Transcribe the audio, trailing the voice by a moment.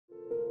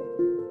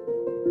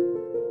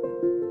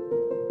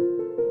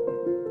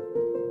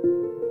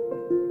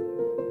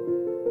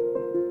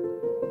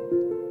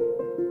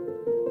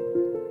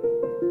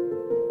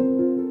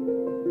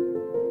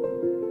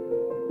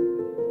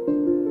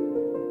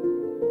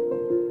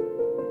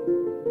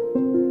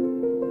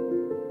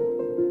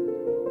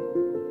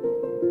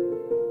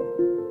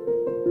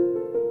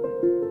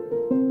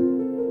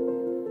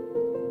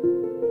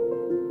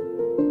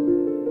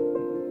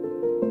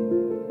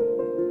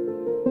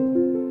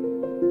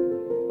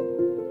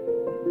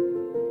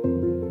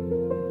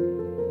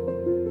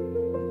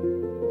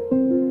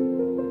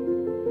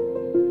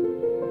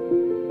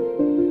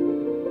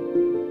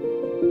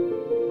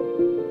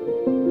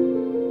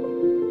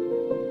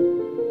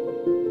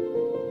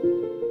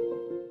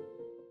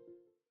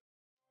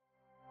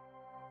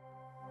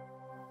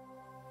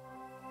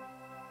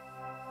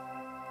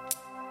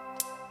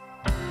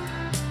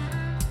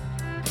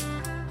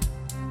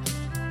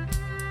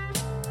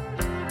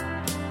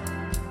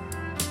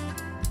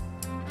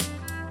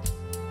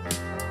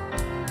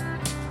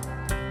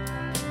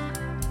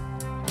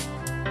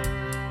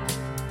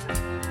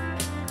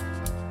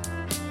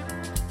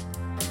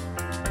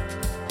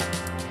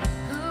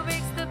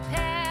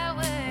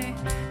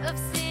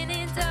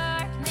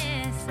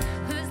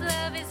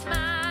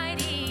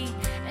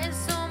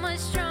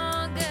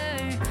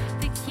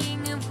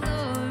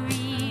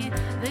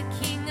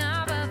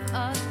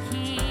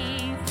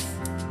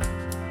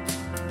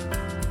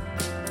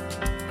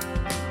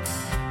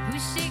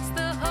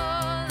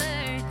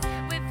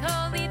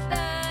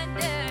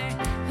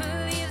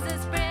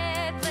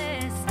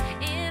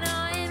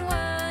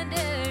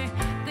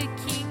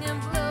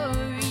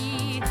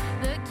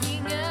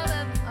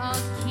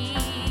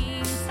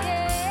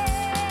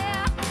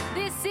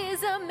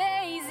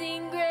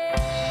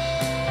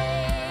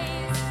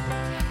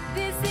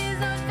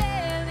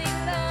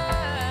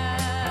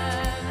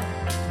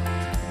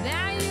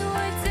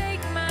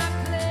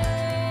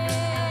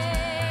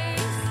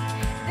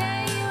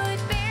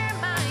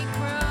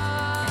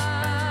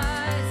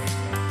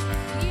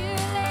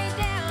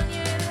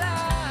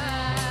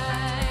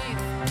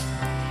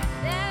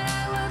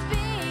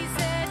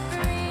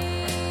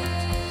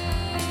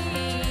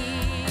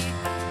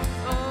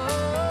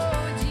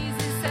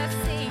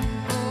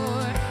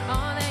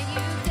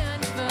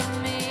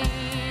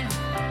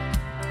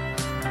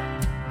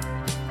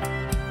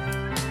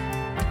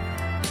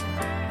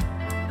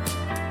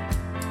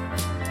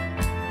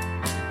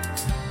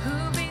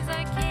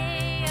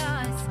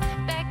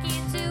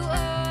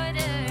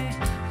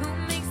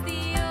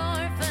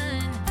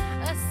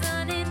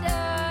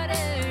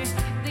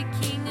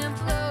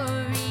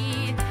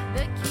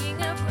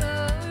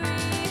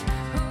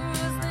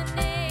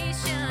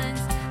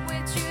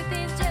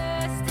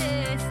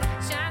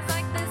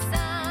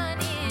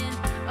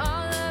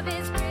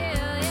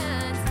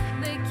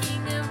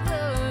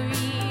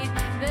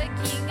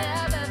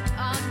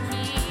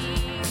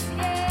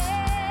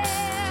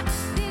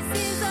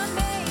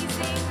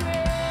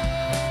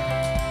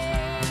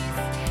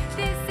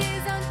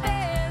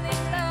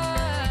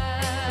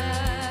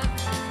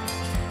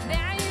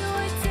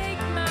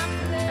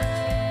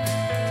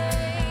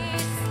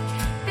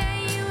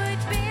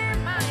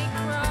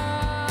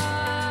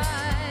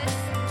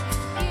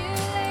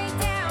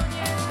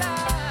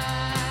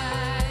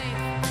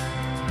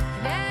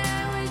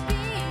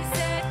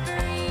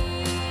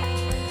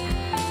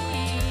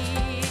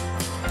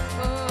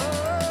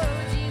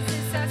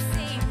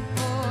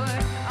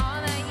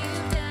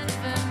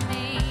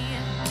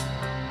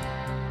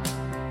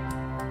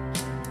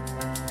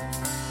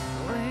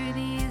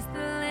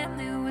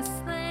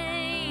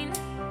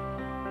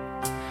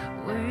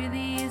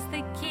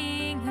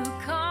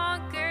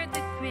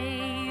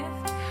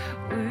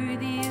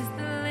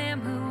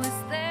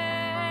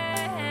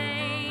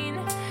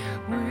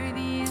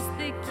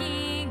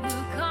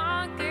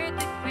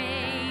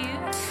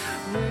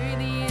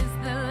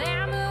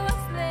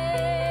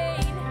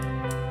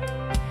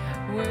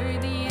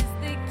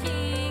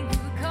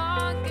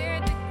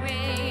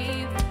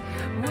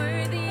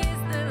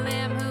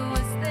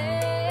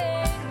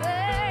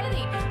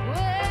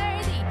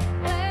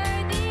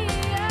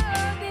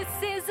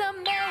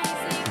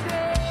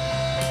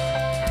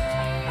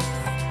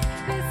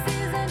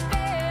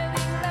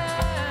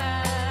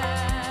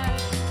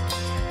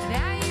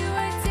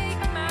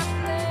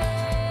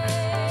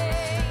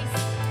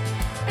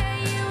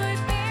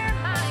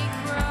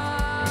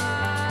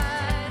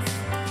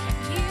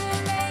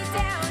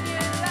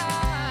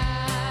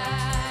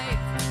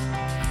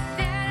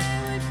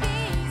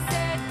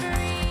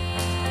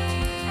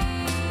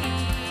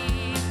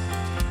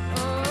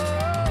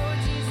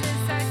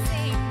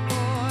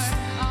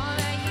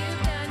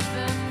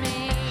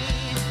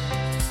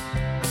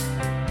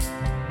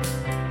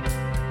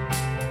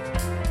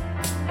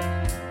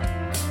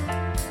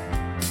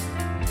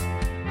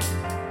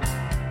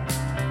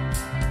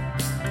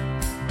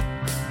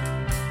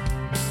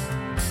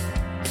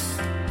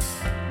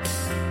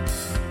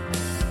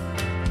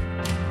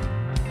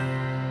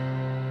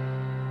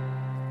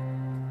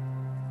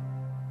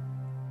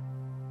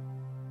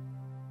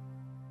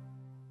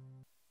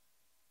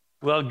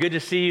Well, good to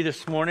see you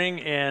this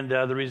morning, and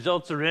the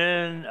results are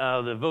in.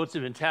 The votes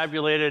have been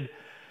tabulated,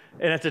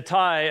 and it's a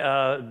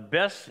tie.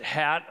 Best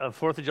hat of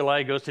 4th of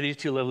July goes to these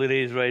two lovely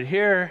ladies right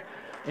here.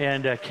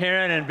 And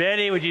Karen and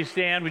Betty, would you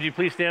stand? Would you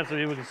please stand so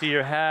people can see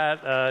your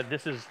hat?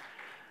 This is,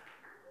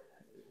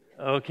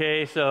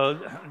 okay, so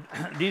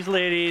these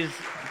ladies,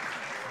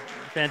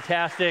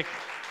 fantastic.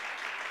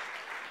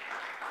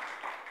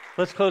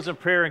 Let's close in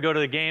prayer and go to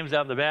the games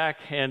out in the back,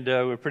 and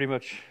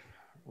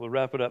we'll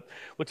wrap it up.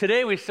 Well,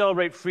 today we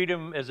celebrate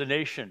freedom as a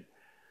nation,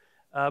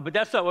 but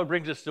that's not what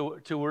brings us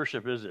to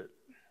worship, is it?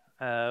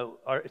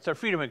 It's our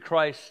freedom in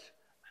Christ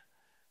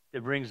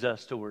that brings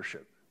us to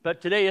worship.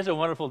 But today is a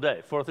wonderful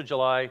day, 4th of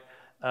July.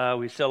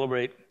 We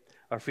celebrate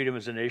our freedom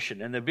as a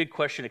nation. And the big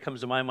question that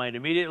comes to my mind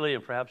immediately,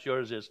 and perhaps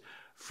yours, is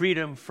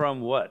freedom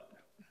from what?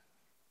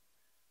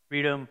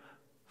 Freedom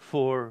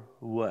for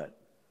what?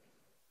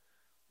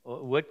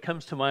 What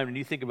comes to mind when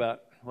you think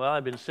about, well,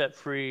 I've been set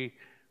free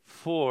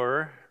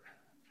for,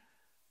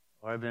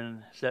 or I've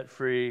been set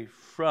free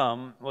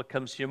from, what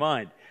comes to your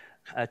mind?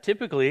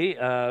 Typically,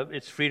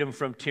 it's freedom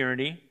from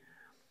tyranny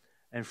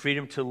and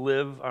freedom to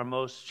live our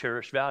most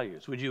cherished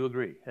values. Would you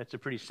agree? That's a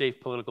pretty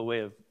safe political way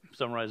of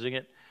summarizing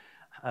it.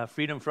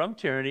 Freedom from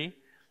tyranny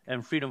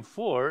and freedom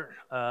for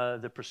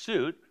the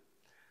pursuit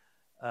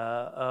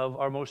of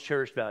our most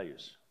cherished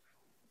values.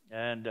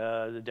 And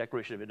the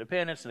Declaration of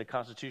Independence and the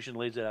Constitution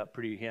lays it out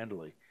pretty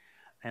handily.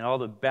 And all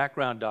the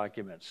background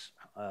documents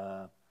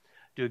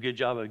do a good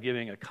job of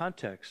giving a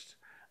context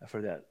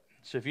for that.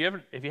 So if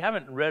you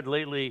haven't read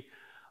lately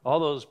all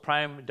those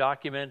prime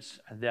documents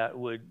that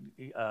would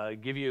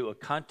give you a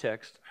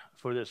context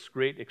for this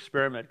great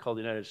experiment called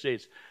the United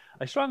States,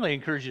 I strongly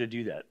encourage you to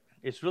do that.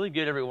 It's really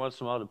good every once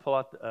in a while to pull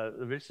out,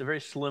 it's a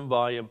very slim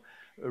volume,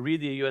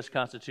 read the U.S.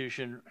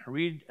 Constitution,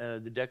 read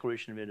the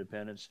Declaration of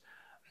Independence,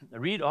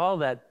 read all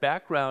that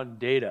background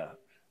data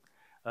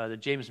that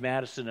James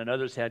Madison and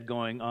others had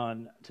going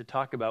on to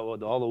talk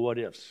about all the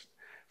what-ifs,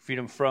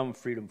 freedom from,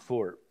 freedom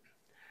for.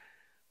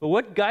 But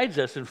what guides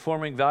us in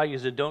forming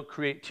values that don't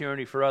create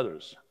tyranny for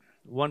others?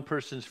 One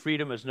person's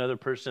freedom is another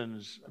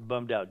person's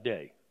bummed-out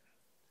day.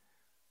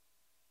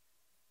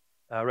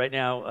 Right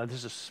now, this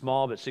is a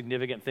small but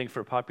significant thing for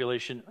a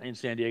population in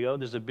San Diego.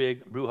 There's a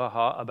big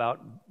brouhaha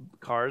about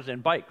cars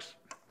and bikes.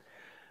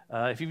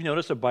 If you've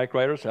noticed, the bike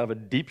riders have a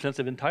deep sense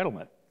of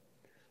entitlement.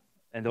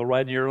 And they'll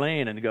ride in your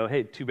lane and go,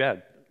 hey, too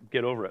bad,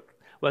 get over it.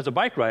 Well, as a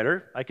bike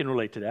rider, I can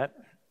relate to that.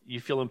 You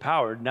feel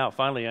empowered now,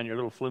 finally, on your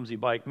little flimsy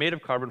bike, made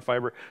of carbon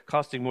fiber,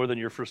 costing more than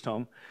your first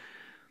home.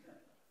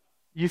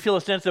 You feel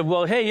a sense of,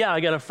 well, hey, yeah, I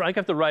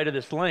got the right of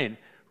this lane.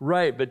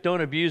 Right, but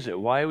don't abuse it.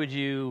 Why would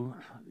you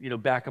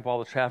back up all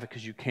the traffic?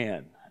 Because you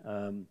can.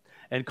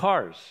 And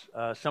cars.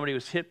 Somebody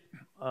was hit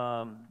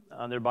on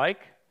their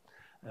bike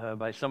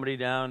by somebody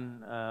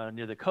down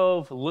near the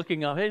cove,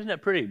 looking up, hey, isn't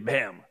that pretty?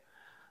 Bam.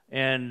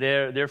 And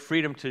their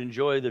freedom to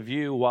enjoy the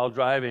view while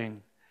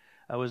driving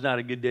was not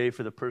a good day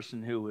for the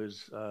person who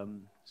was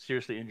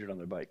seriously injured on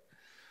their bike.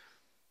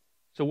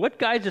 So what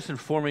guides us in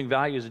forming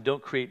values that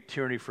don't create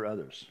tyranny for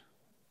others?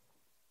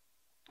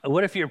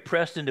 What if you're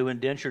pressed into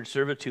indentured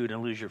servitude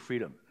and lose your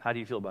freedom? How do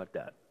you feel about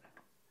that?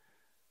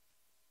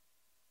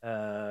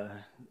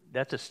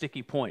 That's a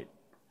sticky point.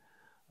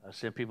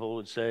 Some people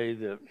would say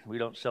that we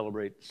don't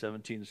celebrate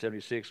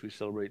 1776, we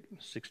celebrate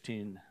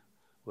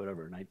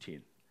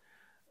 19.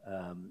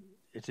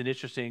 It's an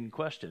interesting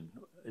question.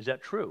 Is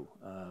that true?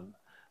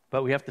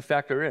 But we have to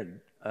factor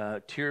in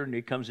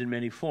tyranny comes in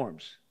many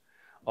forms,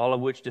 all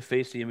of which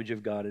deface the image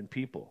of God in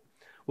people.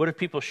 What if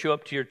people show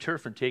up to your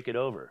turf and take it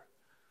over?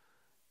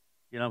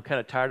 I'm kind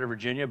of tired of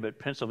Virginia, but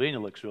Pennsylvania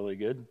looks really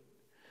good.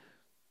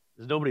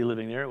 There's nobody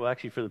living there. Well,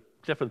 actually,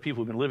 except for the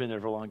people who've been living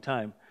there for a long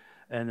time,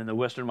 and then the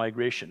Western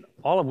migration,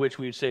 all of which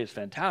we would say is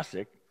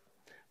fantastic,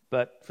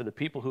 but for the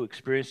people who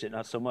experience it,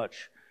 not so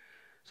much.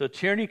 So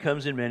tyranny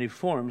comes in many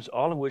forms,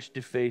 all of which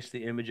deface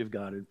the image of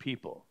God in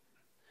people.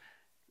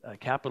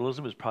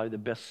 Capitalism is probably the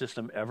best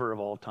system ever of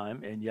all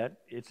time, and yet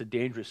it's a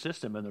dangerous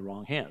system in the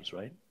wrong hands,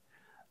 right?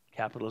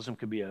 Capitalism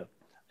could be an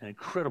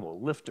incredible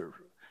lifter.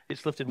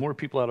 It's lifted more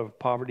people out of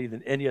poverty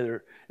than any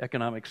other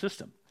economic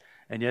system.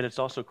 And yet it's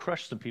also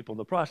crushed some people in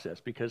the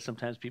process because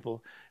sometimes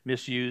people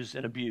misuse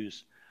and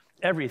abuse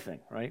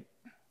everything, right?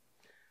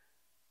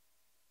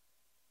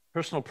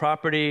 Personal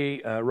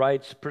property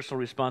rights, personal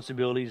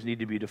responsibilities need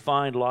to be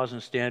defined. Laws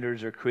and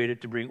standards are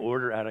created to bring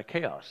order out of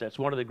chaos. That's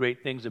one of the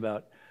great things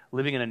about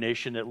living in a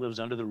nation that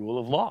lives under the rule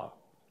of law.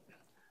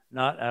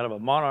 Not out of a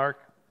monarch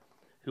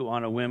who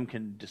on a whim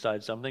can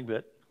decide something,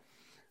 but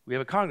we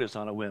have a Congress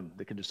on a whim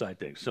that can decide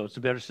things. So it's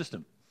a better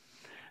system,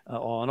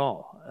 all in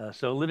all.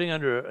 So living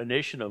under a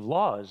nation of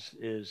laws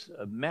is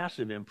a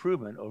massive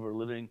improvement over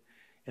living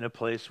in a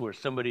place where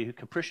somebody who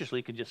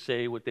capriciously can just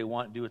say what they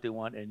want, do what they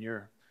want, and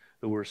you're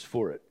the worse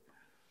for it.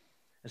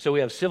 And so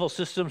we have civil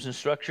systems and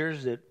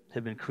structures that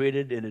have been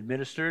created and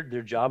administered.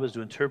 Their job is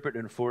to interpret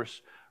and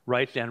enforce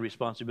rights and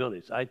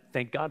responsibilities. I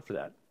thank God for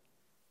that.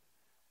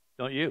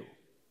 Don't you?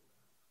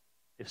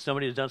 If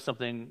somebody has done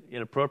something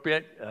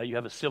inappropriate, you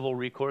have a civil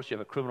recourse, you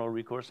have a criminal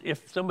recourse.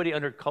 If somebody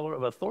under color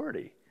of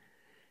authority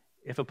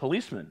If a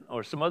policeman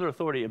or some other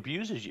authority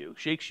abuses you,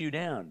 shakes you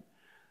down,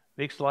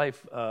 makes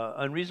life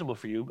unreasonable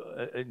for you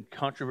and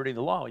controverting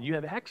the law, you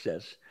have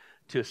access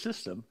to a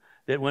system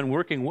that, when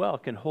working well,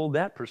 can hold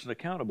that person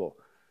accountable.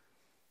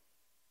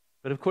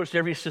 But of course,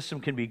 every system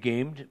can be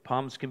gamed,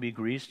 palms can be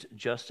greased,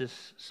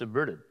 justice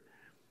subverted.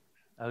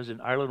 I was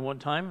in Ireland one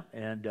time,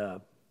 and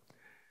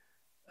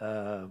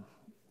I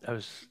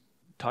was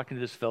talking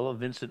to this fellow,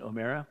 Vincent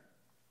O'Mara,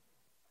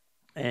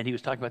 and he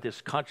was talking about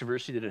this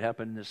controversy that had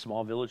happened in this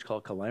small village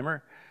called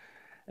Collimer,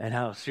 and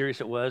how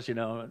serious it was. You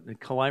know,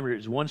 Collimer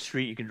is one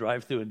street you can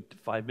drive through in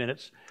 5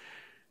 minutes.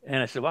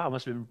 And I said, wow, it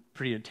must have been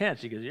pretty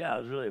intense. He goes, yeah,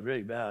 it was really,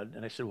 really bad.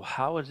 And I said, well,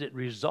 how was it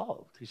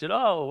resolved? He said,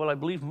 oh, well, I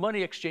believe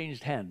money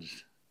exchanged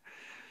hands.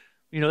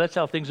 You know, that's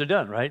how things are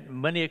done, right?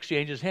 Money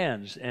exchanges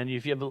hands. And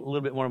if you have a little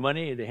bit more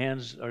money, the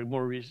hands are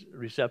more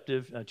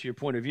receptive to your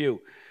point of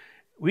view.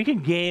 We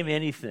can game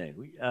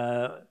anything.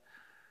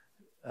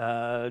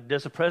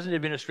 Does the present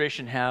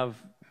administration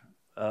have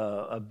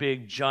a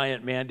big,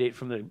 giant mandate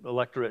from the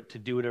electorate to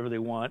do whatever they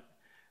want?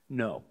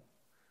 No.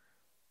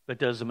 But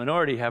does the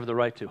minority have the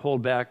right to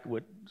hold back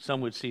what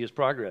some would see as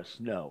progress?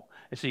 No.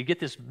 And so you get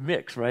this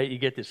mix, right? You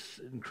get this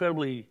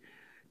incredibly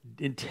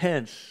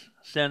intense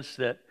sense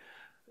that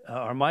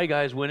are my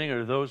guys winning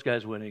or are those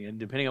guys winning? And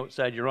depending on what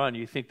side you're on,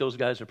 you think those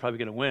guys are probably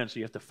going to win, so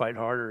you have to fight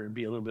harder and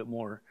be a little bit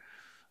more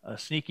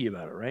sneaky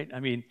about it, right? I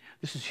mean,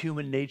 this is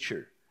human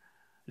nature.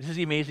 This is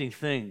the amazing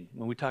thing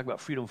when we talk about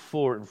freedom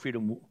for and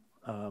freedom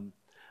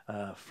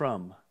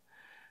from.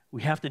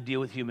 We have to deal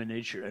with human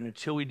nature. And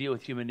until we deal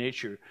with human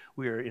nature,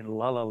 we are in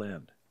la-la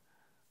land.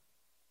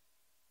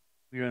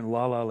 We are in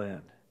la-la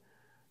land.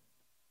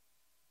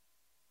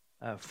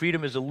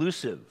 Freedom is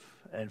elusive,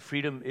 and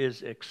freedom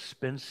is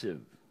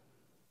expensive.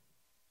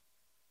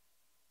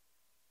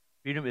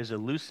 Freedom is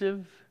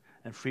elusive,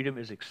 and freedom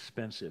is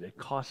expensive. It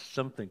costs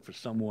something for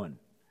someone.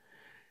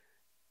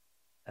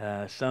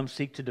 Some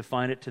seek to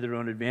define it to their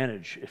own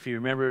advantage. If you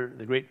remember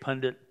the great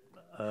pundit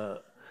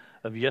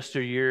of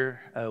yesteryear,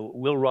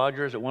 Will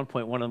Rogers, at one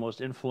point one of the most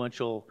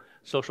influential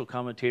social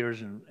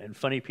commentators and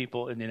funny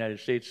people in the United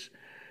States.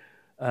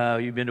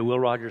 You've been to Will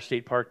Rogers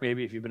State Park,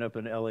 maybe, if you've been up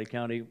in L.A.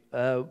 County.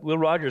 Will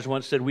Rogers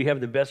once said, "We have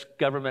the best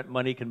government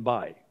money can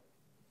buy."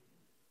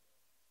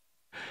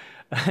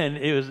 And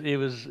it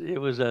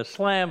was a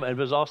slam, and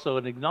it was also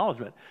an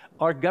acknowledgement.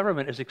 Our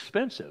government is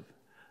expensive,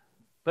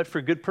 but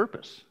for good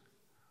purpose.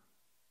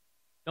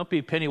 Don't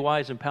be penny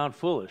wise and pound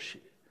foolish.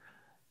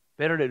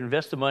 Better to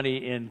invest the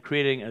money in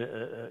creating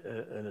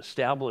an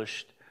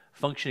established,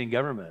 functioning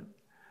government,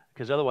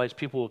 because otherwise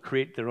people will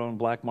create their own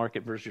black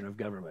market version of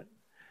government.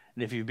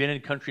 And if you've been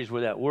in countries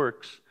where that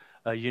works,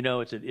 you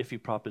know it's an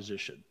iffy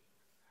proposition.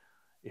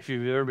 If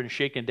you've ever been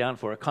shaken down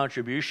for a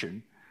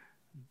contribution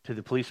to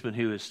the policeman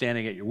who is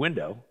standing at your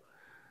window,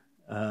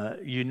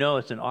 you know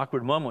it's an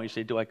awkward moment when you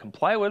say, do I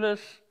comply with this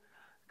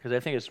because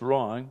I think it's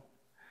wrong,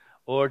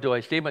 or do I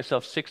save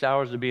myself 6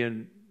 hours of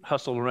being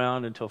hustled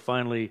around until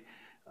finally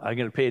I'm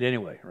going to pay it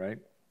anyway, right?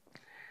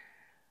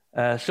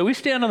 So we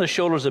stand on the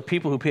shoulders of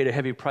people who paid a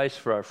heavy price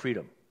for our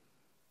freedom.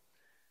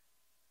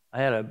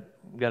 I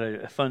got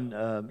a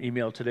fun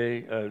email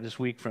today, this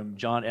week, from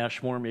John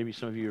Ashmore. Maybe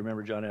some of you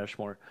remember John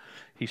Ashmore.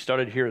 He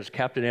started here as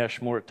Captain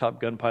Ashmore, Top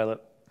Gun pilot.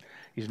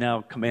 He's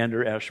now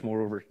Commander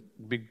Ashmore over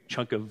a big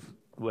chunk of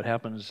what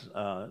happens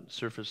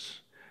surface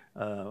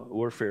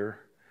warfare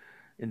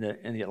in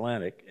the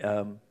Atlantic.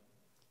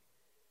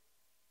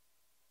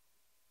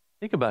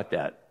 Think about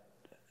that.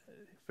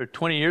 For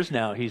 20 years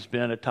now, he's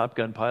been a Top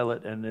Gun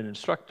pilot and an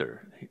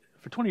instructor.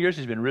 For 20 years,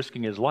 he's been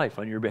risking his life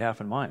on your behalf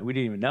and mine. We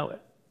didn't even know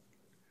it.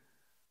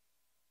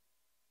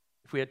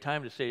 If we had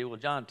time to say, well,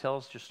 John, tell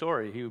us your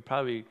story, he would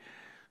probably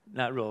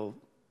not real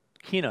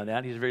keen on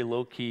that. He's a very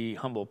low-key,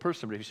 humble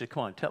person. But if you said,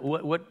 come on,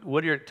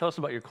 tell us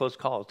about your close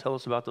calls. Tell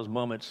us about those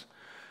moments.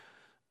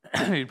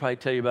 He'd probably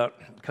tell you about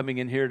coming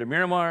in here to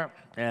Miramar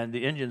and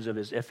the engines of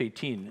his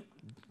F-18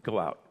 go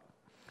out.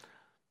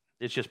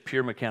 It's just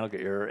pure mechanical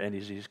error, and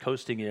he's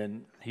coasting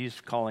in. He's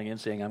calling in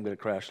saying, I'm going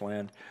to crash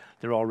land.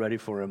 They're all ready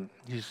for him.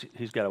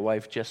 He's got a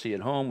wife, Jessie,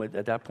 at home.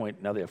 At that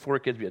point, now they have 4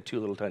 kids. We have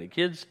 2 little tiny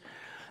kids.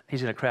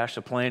 He's going to crash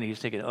the plane. He's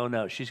thinking, oh,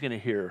 no, she's going to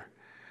hear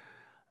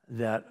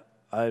that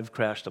I've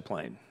crashed the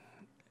plane.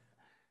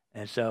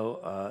 And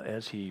so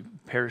as he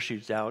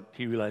parachutes out,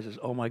 he realizes,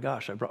 oh, my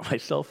gosh, I brought my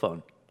cell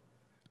phone.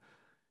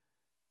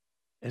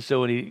 And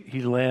so when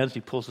he lands, he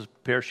pulls his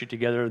parachute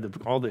together,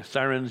 all the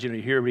sirens, you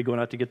hear everybody going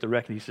out to get the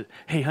wreck, and he says,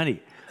 hey, honey,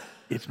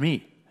 it's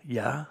me.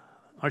 Yeah?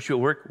 Aren't you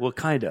at work? Well,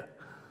 kind of.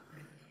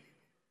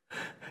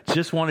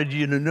 Just wanted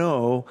you to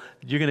know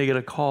you're going to get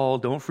a call.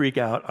 Don't freak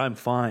out. I'm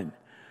fine.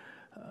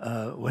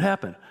 What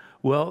happened?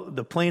 Well,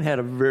 the plane had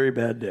a very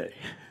bad day.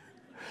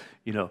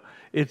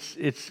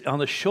 It's on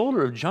the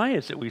shoulder of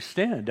giants that we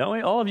stand, don't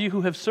we? All of you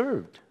who have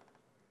served.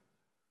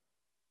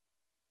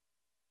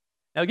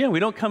 Now, again,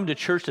 we don't come to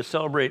church to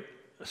celebrate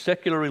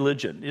secular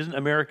religion. Isn't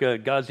America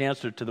God's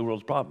answer to the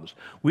world's problems?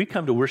 We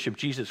come to worship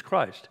Jesus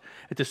Christ.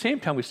 At the same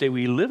time, we say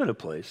we live in a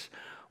place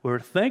where,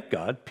 thank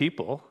God,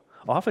 people,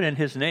 often in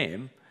His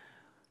name,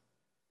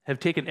 have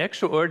taken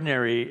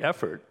extraordinary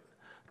effort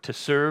to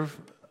serve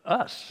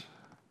us.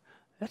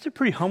 That's a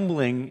pretty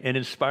humbling and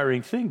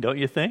inspiring thing, don't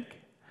you think?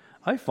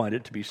 I find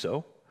it to be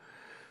so.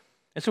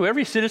 And so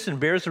every citizen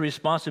bears the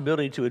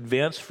responsibility to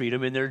advance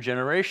freedom in their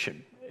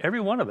generation. Every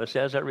one of us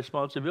has that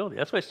responsibility.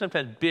 That's why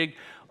sometimes big,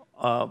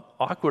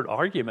 awkward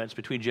arguments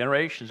between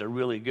generations are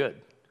really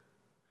good.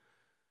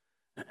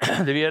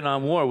 The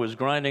Vietnam War was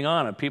grinding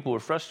on and people were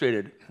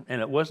frustrated.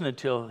 And it wasn't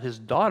until his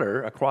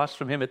daughter across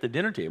from him at the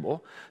dinner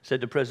table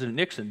said to President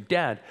Nixon,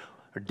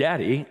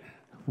 Daddy,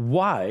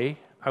 why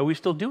are we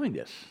still doing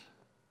this?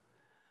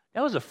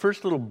 That was the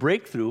first little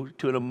breakthrough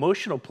to an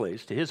emotional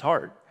place, to his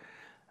heart,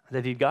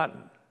 that he'd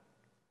gotten.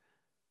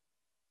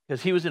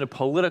 Because he was in a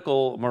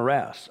political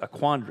morass, a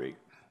quandary.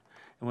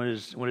 And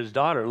when his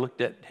daughter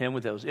looked at him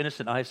with those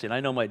innocent eyes saying, I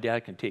know my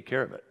dad can take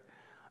care of it.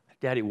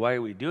 Daddy, why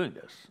are we doing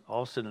this?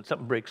 All of a sudden,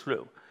 something breaks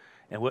through.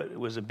 And what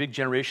was a big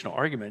generational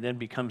argument then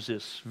becomes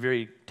this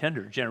very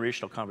tender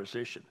generational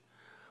conversation.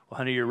 Well,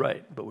 honey, you're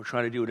right, but we're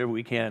trying to do whatever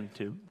we can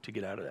to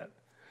get out of that.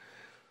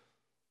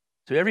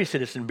 So every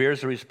citizen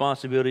bears the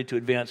responsibility to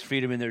advance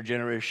freedom in their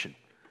generation.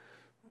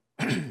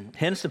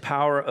 Hence the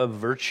power of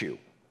virtue.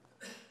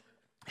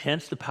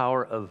 Hence the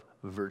power of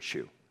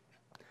virtue.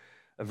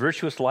 A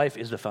virtuous life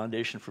is the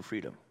foundation for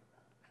freedom.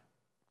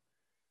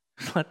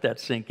 Let that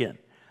sink in.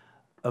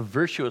 A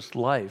virtuous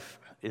life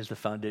is the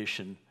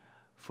foundation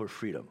for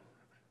freedom.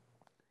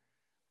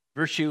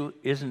 Virtue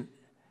isn't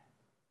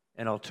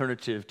an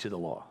alternative to the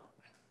law.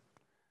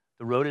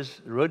 The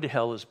road to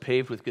hell is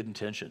paved with good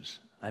intentions.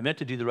 I meant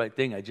to do the right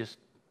thing. I just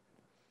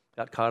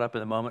got caught up in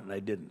the moment and I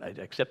didn't. I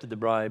accepted the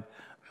bribe.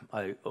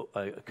 I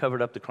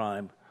covered up the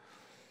crime.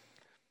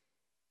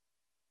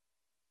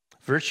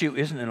 Virtue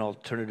isn't an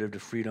alternative to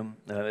freedom,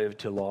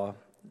 to law,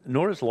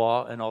 nor is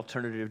law an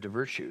alternative to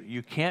virtue.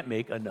 You can't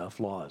make enough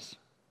laws.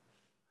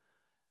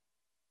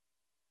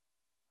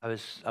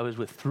 I was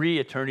with 3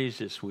 attorneys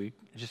this week,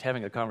 just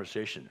having a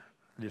conversation.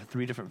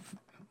 3 different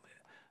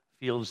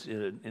fields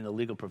in the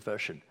legal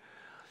profession.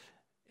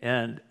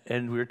 And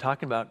we were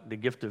talking about the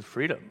gift of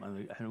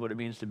freedom and what it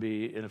means to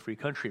be in a free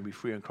country and be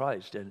free in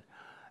Christ.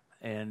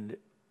 And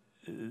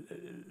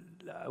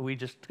we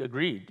just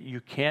agreed. You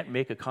can't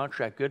make a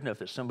contract good enough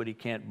that somebody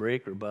can't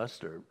break or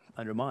bust or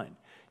undermine.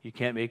 You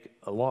can't make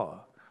a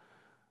law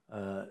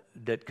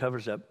that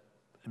covers up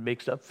and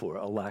makes up for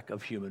a lack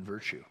of human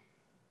virtue.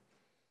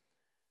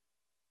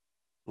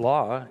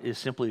 Law is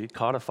simply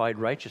codified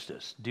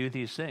righteousness. Do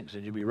these things,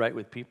 and you'll be right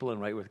with people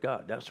and right with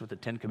God. That's what the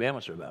 10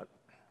 Commandments are about.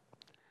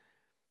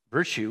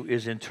 Virtue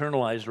is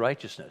internalized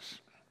righteousness.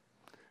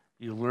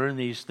 You learn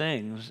these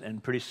things,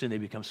 and pretty soon they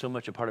become so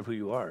much a part of who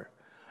you are.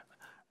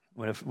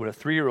 When a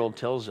 3-year-old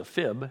tells a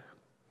fib,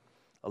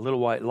 a little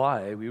white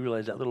lie, we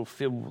realize that little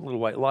fib,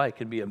 little white lie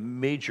can be a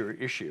major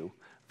issue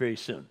very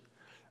soon.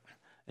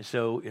 And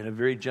so in a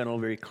very gentle,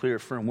 very clear,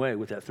 firm way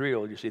with that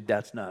 3-year-old, you say,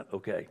 that's not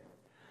okay.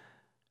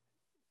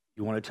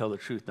 You want to tell the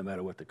truth no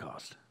matter what the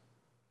cost.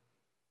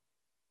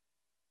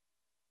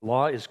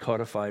 Law is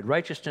codified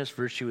righteousness.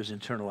 Virtue is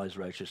internalized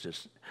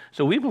righteousness.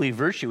 So we believe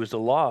virtue is the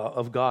law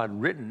of God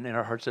written in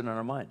our hearts and in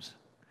our minds.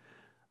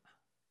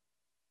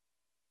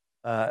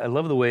 I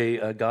love the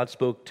way God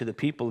spoke to the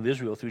people of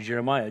Israel through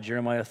Jeremiah.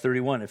 Jeremiah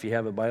 31, if you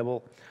have a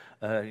Bible,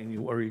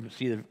 or you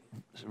see the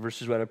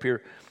verses right up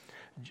here.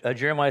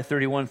 Jeremiah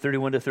 31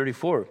 to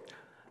 34.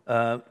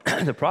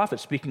 The prophet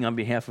speaking on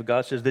behalf of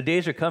God says, the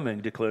days are coming,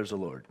 declares the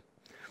Lord,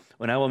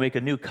 when I will make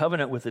a new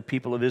covenant with the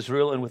people of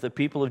Israel and with the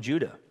people of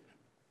Judah.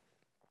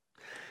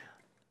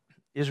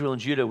 Israel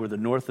and Judah were the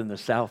north and the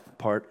south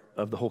part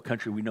of the whole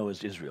country we know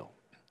as Israel.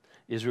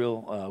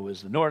 Israel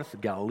was the north, the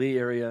Galilee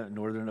area,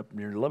 northern up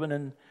near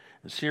Lebanon,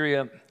 and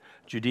Syria.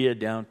 Judea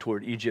down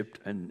toward Egypt,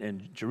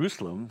 and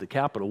Jerusalem, the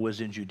capital, was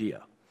in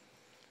Judea.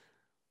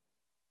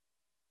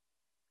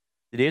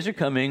 The days are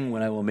coming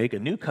when I will make a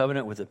new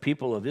covenant with the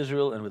people of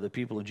Israel and with the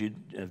people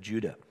of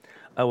Judah.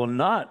 It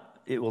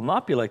will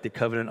not be like the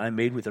covenant I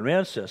made with their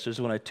ancestors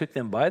when I took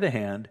them by the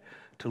hand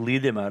to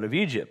lead them out of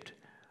Egypt,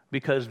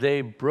 because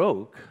they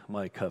broke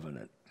my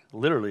covenant.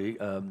 Literally,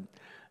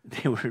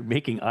 they were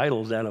making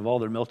idols out of all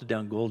their melted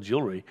down gold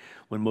jewelry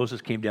when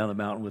Moses came down the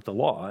mountain with the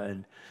law,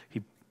 and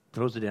he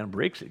throws it down and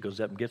breaks it,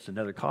 goes up and gets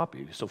another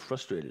copy. He's so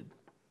frustrated.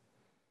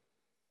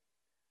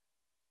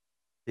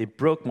 They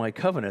broke my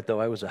covenant,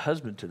 though I was a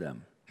husband to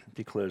them,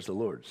 declares the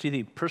Lord. See,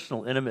 the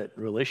personal, intimate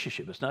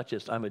relationship. It's not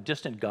just, I'm a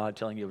distant God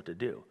telling you what to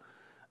do.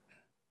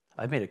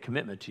 I've made a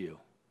commitment to you,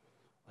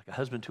 like a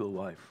husband to a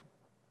wife.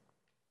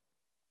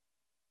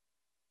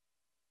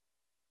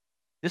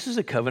 This is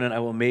a covenant I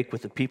will make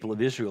with the people of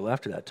Israel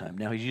after that time.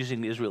 Now he's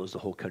using Israel as the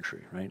whole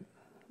country, right?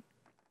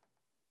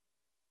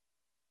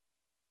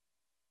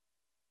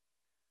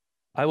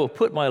 I will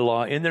put my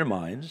law in their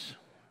minds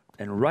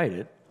and write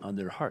it on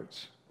their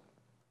hearts.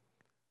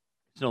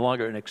 It's no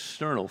longer an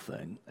external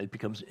thing. It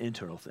becomes an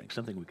internal thing,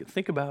 something we can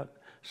think about,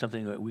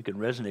 something that we can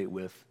resonate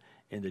with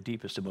in the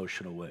deepest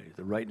emotional way,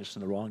 the rightness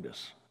and the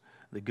wrongness,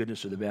 the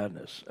goodness or the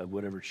badness of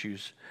whatever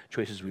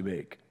choices we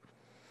make.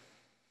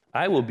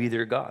 I will be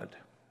their God,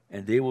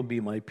 and they will be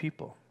my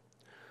people.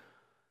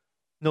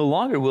 No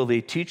longer will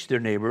they teach their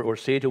neighbor or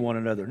say to one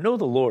another, know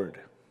the Lord,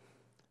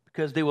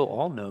 because they will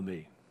all know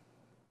me.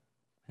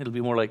 It'll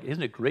be more like,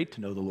 isn't it great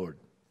to know the Lord?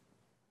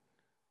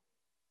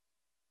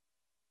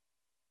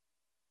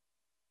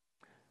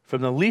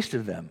 From the least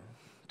of them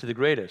to the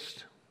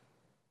greatest.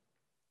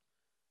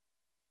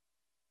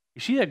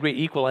 You see that great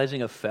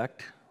equalizing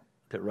effect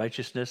that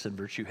righteousness and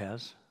virtue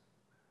has?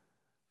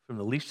 From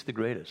the least to the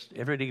greatest.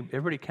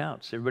 Everybody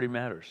counts. Everybody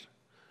matters.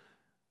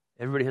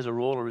 Everybody has a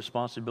role, a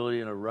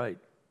responsibility, and a right.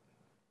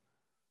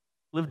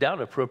 Lived out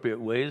in appropriate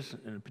ways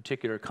in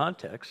particular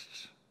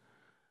contexts,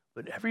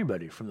 but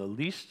everybody, from the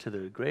least to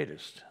the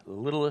greatest, the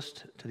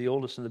littlest to the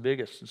oldest and the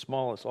biggest and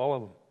smallest, all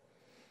of them.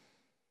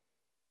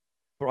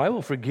 For I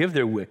will forgive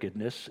their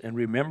wickedness and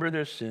remember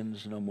their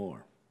sins no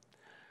more.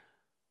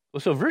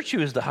 Well, so virtue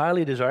is the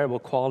highly desirable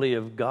quality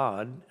of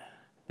God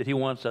that he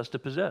wants us to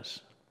possess.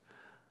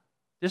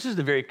 This is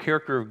the very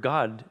character of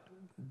God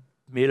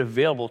made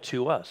available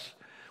to us.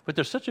 But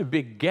there's such a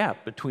big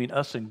gap between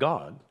us and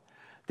God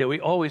that we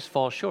always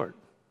fall short.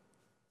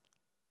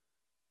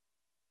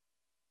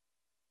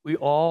 We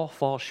all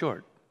fall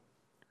short.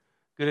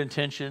 Good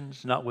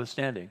intentions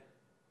notwithstanding.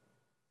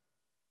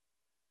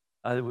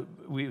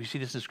 We see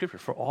this in Scripture.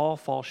 For all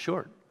fall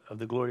short of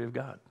the glory of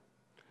God.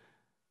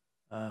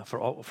 For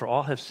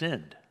all have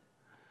sinned.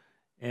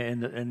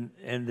 And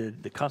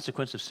the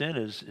consequence of sin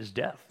is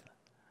death,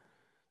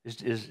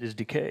 is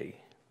decay.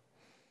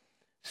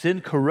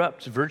 Sin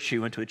corrupts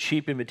virtue into a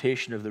cheap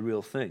imitation of the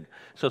real thing.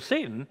 So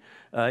Satan,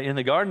 in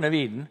the Garden of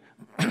Eden,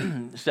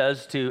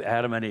 says to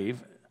Adam and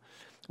Eve,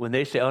 when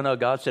they say, oh no,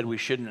 God said we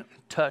shouldn't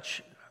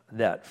touch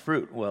that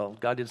fruit. Well,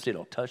 God didn't say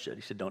don't touch it.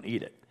 He said don't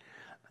eat it.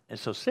 And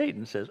so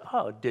Satan says,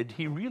 oh, did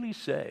he really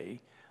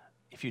say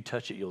if you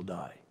touch it, you'll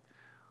die?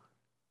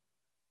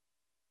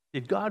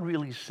 Did God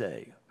really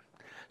say?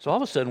 So all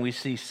of a sudden we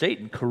see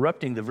Satan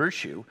corrupting the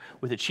virtue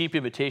with a cheap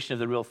imitation of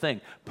the real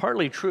thing.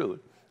 Partly true.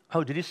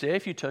 Oh, did he say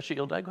if you touch it,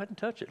 you'll die? Go ahead and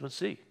touch it. Let's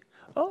see.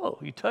 Oh,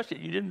 you touched it,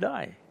 you didn't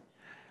die.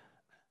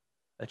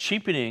 A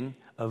cheapening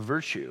of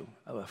virtue,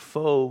 of a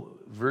faux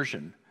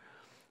version,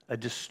 a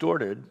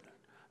distorted,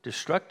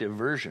 destructive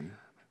version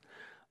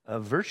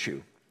of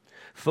virtue.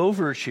 Faux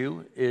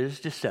virtue is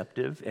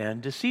deceptive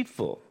and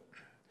deceitful.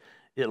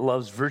 It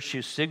loves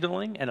virtue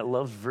signaling and it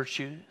loves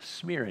virtue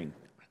smearing.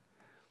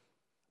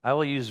 I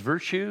will use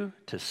virtue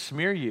to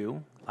smear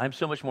you. I'm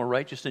so much more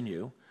righteous than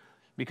you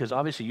because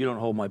obviously you don't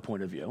hold my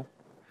point of view.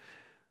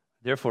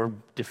 Therefore,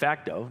 de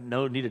facto,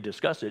 no need to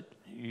discuss it,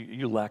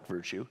 you lack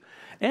virtue.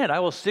 And I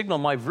will signal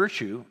my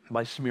virtue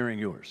by smearing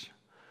yours.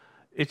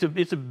 It's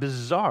a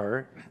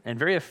bizarre and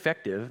very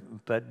effective,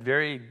 but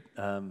very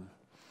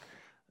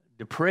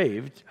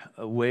depraved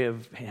way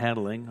of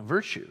handling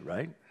virtue,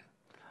 right?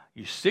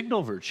 You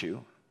signal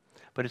virtue,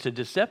 but it's a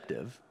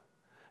deceptive,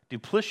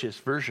 duplicitous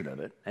version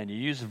of it, and you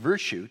use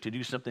virtue to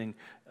do something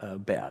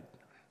bad.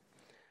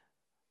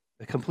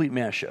 A complete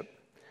mashup.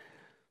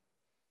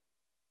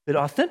 But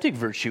authentic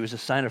virtue is a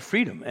sign of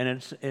freedom, and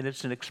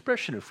it's an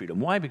expression of freedom.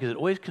 Why? Because it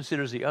always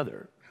considers the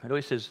other. It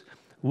always says,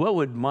 what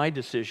would my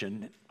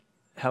decision,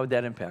 how would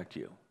that impact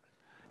you?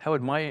 How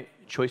would my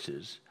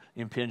choices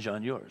impinge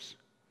on yours?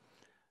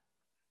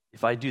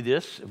 If I do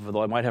this,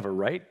 although I might have a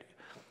right,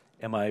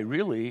 am I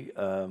really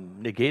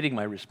negating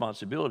my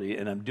responsibility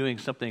and I'm doing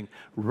something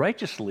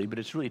righteously, but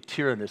it's really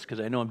tyrannous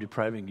because I know I'm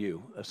depriving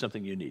you of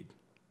something you need?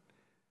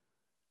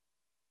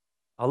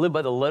 I'll live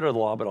by the letter of the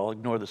law, but I'll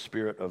ignore the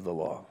spirit of the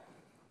law.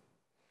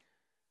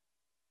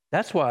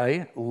 That's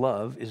why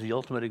love is the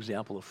ultimate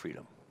example of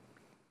freedom.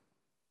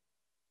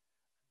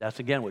 That's,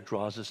 again, what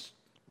draws us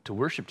to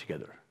worship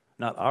together.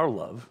 Not our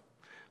love,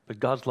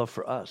 but God's love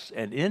for us,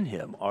 and in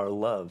him, our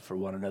love for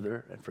one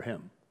another and for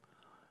him.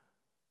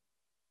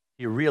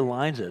 He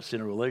realigns us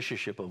in a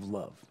relationship of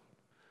love.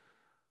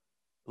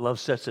 Love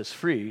sets us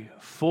free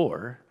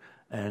for,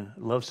 and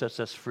love sets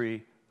us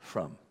free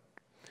from.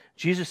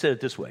 Jesus said it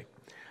this way.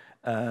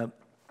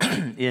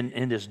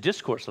 In this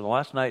discourse on the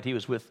last night he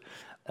was with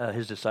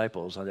his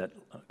disciples on that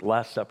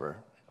Last Supper,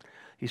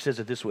 he says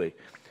it this way.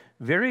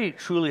 Very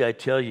truly I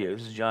tell you,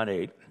 this is John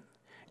 8,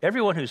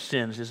 everyone who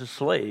sins is a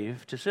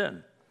slave to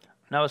sin.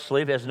 Now a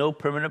slave has no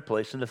permanent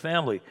place in the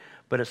family,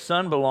 but a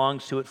son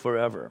belongs to it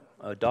forever.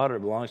 A daughter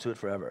belongs to it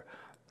forever.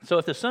 So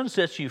if the son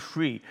sets you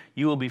free,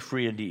 you will be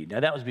free indeed. Now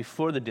that was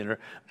before the dinner.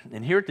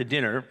 And here at the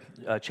dinner,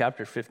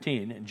 chapter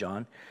 15 in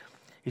John,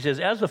 he says,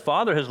 as the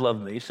Father has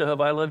loved me, so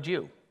have I loved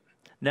you.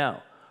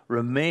 Now,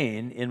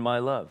 remain in my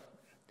love.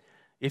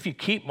 If you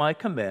keep my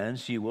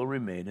commands, you will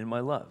remain in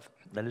my love.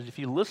 That is, if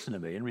you listen to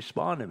me and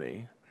respond to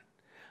me,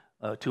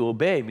 to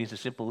obey means a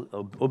simple,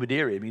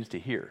 obedire means to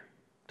hear,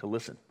 to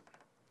listen.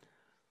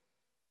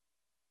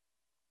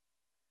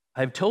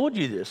 I've told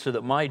you this so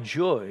that my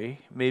joy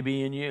may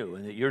be in you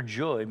and that your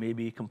joy may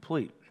be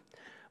complete.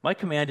 My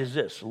command is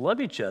this, love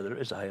each other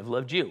as I have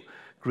loved you.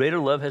 Greater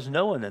love has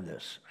no one than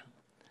this,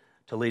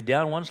 to lay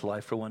down one's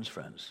life for one's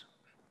friends.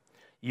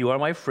 You are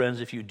my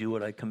friends if you do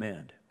what I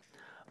command.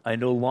 I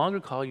no longer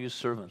call you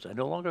servants. I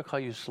no longer call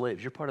you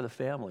slaves. You're part of the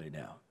family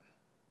now.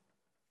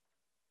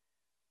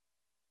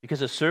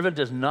 Because a servant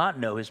does not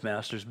know his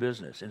master's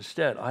business.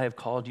 Instead, I have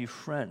called you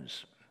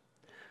friends.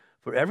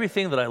 For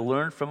everything that I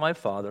learned from my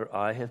Father,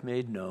 I have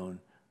made known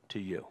to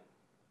you.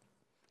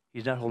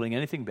 He's not holding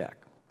anything back.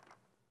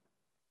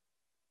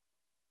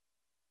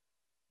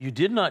 You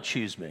did not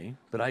choose me,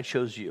 but I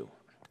chose you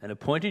and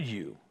appointed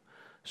you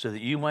so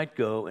that you might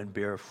go and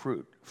bear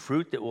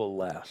fruit that will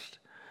last.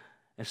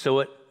 And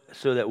so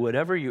that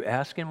whatever you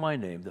ask in my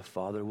name, the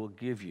Father will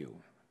give you.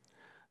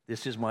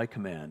 This is my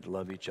command,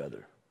 love each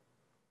other.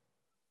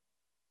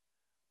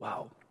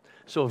 Wow.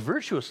 So a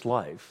virtuous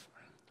life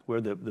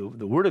where the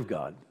Word of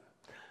God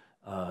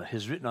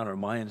is written on our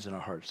minds and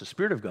our hearts. The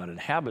Spirit of God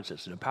inhabits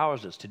us and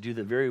empowers us to do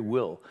the very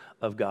will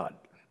of God.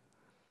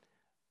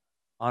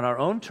 On our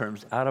own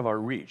terms, out of our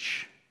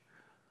reach.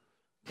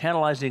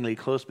 Tantalizingly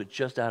close, but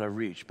just out of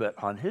reach.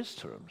 But on His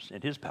terms,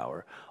 in His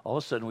power, all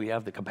of a sudden we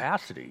have the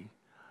capacity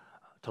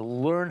to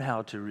learn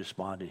how to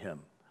respond to Him,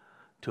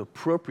 to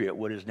appropriate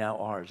what is now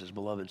ours as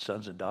beloved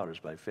sons and daughters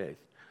by faith.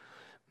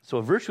 So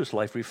a virtuous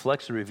life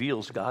reflects and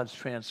reveals God's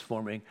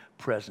transforming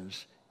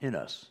presence in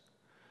us.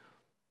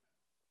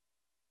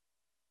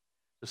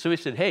 So he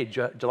said, hey,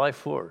 July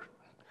 4,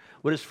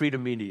 what does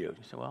freedom mean to you?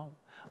 He said, well,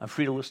 I'm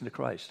free to listen to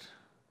Christ.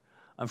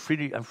 I'm free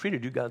to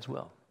do God's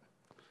will.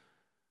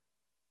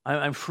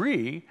 I'm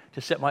free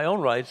to set my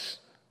own rights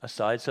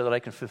aside so that I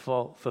can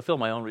fulfill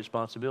my own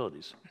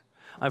responsibilities.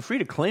 I'm free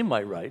to claim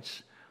my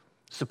rights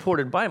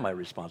supported by my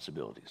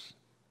responsibilities.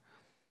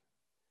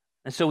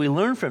 And so we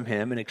learn from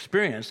him and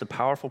experience the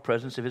powerful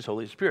presence of his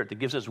Holy Spirit that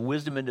gives us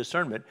wisdom and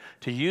discernment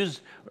to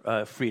use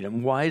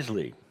freedom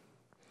wisely.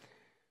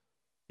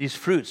 These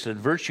fruits and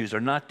virtues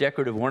are not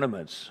decorative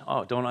ornaments.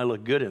 Oh, don't I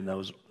look good in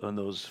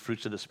those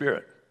fruits of the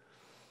Spirit?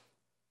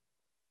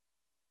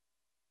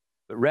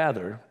 But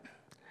rather,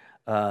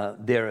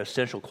 they're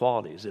essential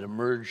qualities that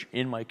emerge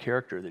in my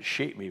character, that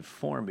shape me,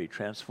 form me,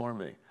 transform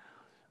me.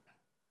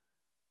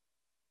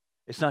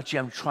 It's not, gee,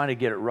 I'm trying to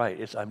get it right.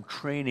 It's I'm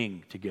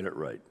training to get it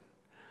right.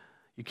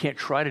 You can't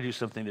try to do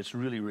something that's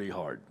really, really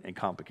hard and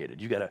complicated.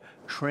 You got to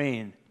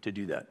train to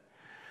do that.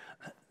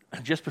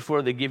 Just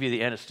before they give you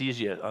the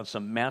anesthesia on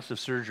some massive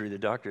surgery, the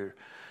doctor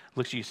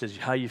looks at you and says,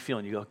 how are you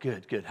feeling? You go,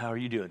 good, good. How are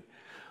you doing?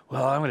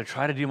 Well, I'm going to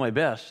try to do my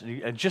best.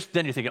 And just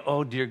then you're thinking,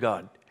 oh, dear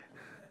God.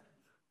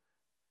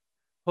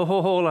 Oh,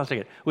 hold on a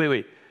second.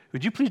 Wait.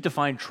 Would you please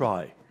define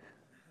try?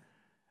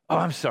 Oh,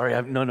 I'm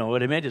sorry. No.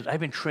 What I meant is I've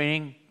been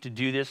training to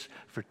do this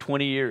for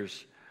 20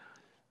 years.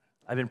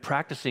 I've been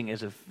practicing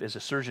as a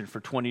surgeon for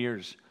 20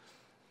 years.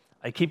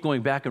 I keep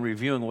going back and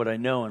reviewing what I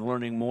know and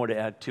learning more to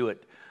add to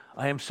it.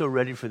 I am so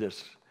ready for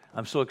this.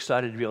 I'm so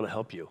excited to be able to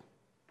help you.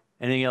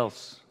 Anything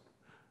else?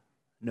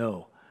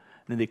 No.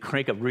 And then they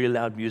crank up really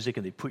loud music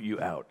and they put you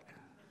out.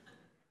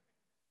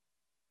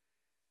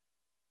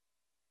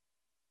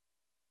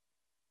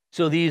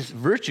 So these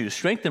virtues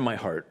strengthen my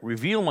heart,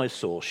 reveal my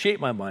soul,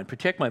 shape my mind,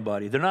 protect my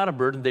body. They're not a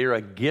burden. They are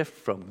a gift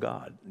from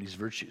God, these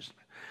virtues.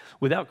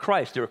 Without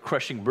Christ, they're a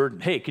crushing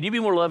burden. Hey, can you be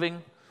more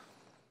loving?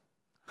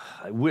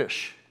 I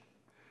wish.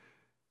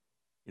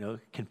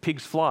 Can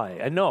pigs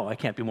fly? I know I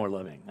can't be more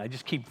loving. I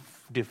just keep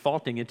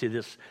defaulting into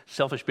this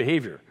selfish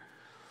behavior.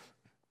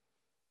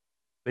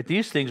 But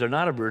these things are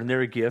not a burden.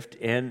 They're a gift,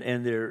 and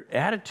they're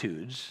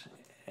attitudes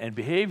and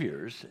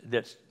behaviors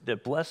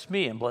that bless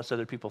me and bless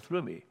other people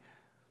through me.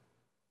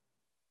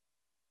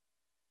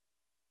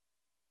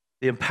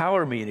 They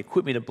empower me and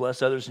equip me to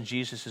bless others in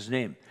Jesus'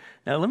 name.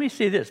 Now, let me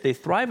say this. They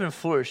thrive and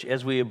flourish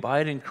as we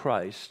abide in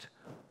Christ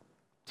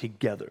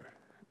together.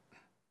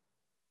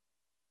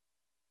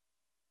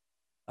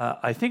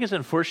 I think it's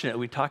unfortunate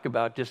we talk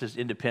about this as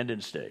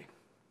Independence Day.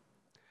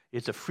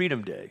 It's a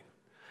freedom day.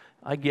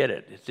 I get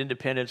it. It's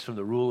independence from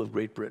the rule of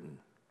Great Britain.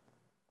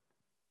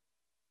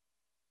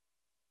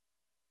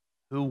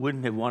 Who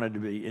wouldn't have wanted to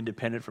be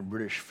independent from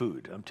British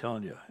food? I'm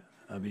telling you.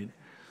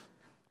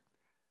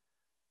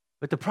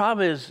 But the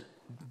problem is,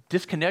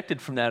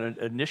 disconnected from that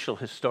initial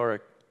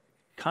historic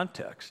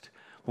context,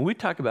 when we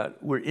talk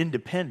about we're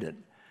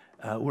independent,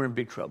 we're in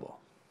big trouble.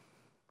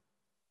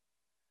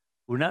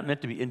 We're not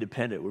meant to be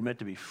independent. We're meant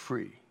to be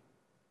free.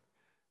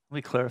 Let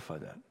me clarify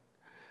that.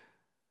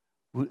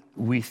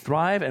 We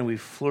thrive and we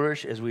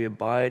flourish as we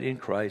abide in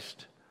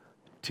Christ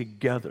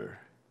together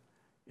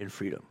in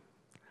freedom.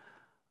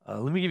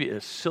 Let me give you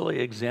a silly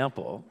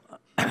example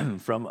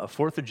from a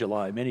 4th of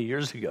July many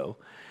years ago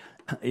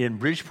in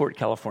Bridgeport,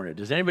 California.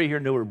 Does anybody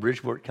here know where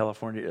Bridgeport,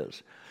 California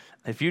is?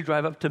 If you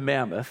drive up to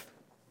Mammoth,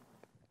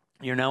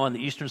 you're now on the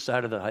eastern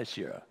side of the High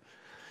Sierra.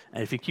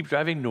 And if you keep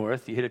driving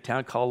north, you hit a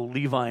town called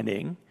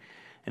Levining.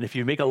 And if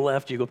you make a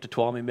left, you go up to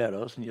Tuolumne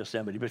Meadows in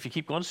Yosemite. But if you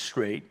keep going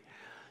straight,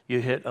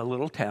 you hit a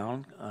little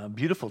town, a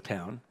beautiful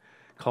town,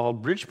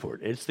 called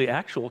Bridgeport. It's the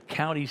actual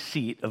county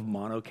seat of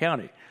Mono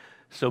County.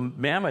 So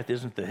Mammoth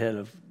isn't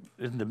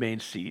the main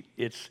seat.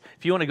 If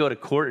you want to go to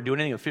court or do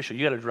anything official,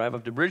 you got to drive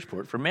up to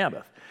Bridgeport from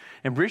Mammoth.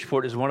 And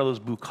Bridgeport is one of those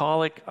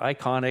bucolic,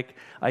 iconic,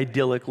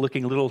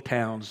 idyllic-looking little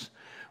towns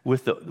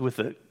with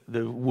the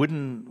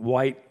wooden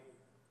white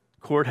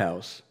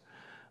courthouse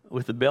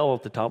with the bell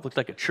at the top, looks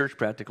like a church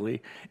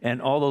practically,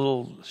 and all the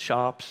little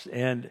shops,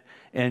 and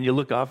you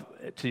look off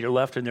to your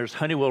left, and there's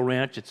Honeywell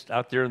Ranch. It's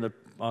out there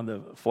on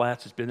the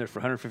flats. It's been there for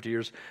 150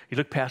 years. You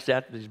look past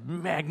that, these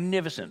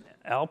magnificent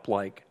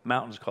Alp-like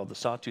mountains called the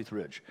Sawtooth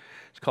Ridge.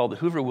 It's called the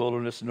Hoover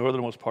Wilderness, the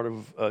northernmost part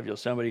of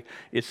Yosemite.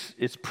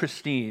 It's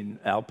pristine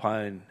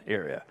alpine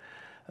area.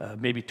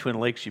 Maybe Twin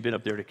Lakes, you've been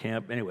up there to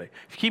camp. Anyway,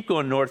 if you keep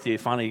going north, you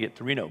finally get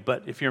to Reno.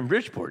 But if you're in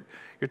Bridgeport,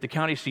 you're at the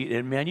county seat,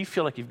 and man, you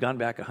feel like you've gone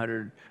back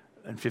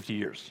 150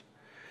 years.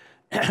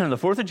 On the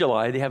 4th of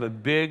July, they have a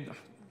big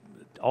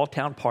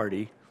all-town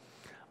party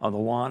on the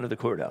lawn of the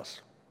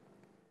courthouse.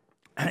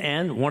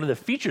 And one of the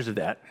features of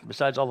that,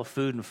 besides all the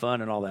food and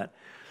fun and all that,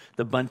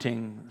 the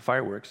bunting,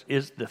 fireworks,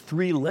 is the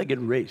three-legged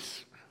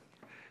race.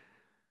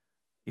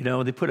 You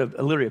know, they put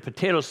literally a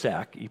potato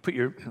sack. You put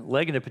your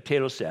leg in a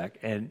potato sack,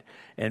 and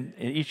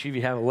each of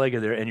you have a leg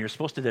in there, and you're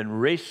supposed to then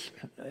race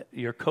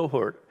your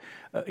cohort,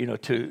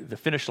 to the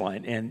finish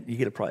line, and you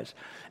get a prize.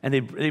 And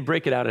they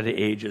break it out into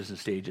ages and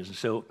stages. And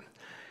so,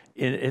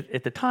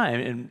 at the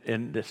time,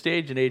 in the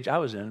stage and age I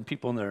was in,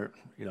 people in their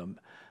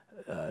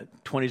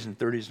 20s and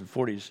 30s and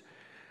 40s,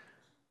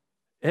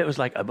 it was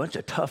like a bunch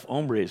of tough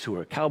hombres who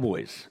were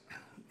cowboys,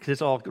 because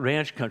it's all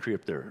ranch country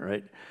up there,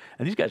 right?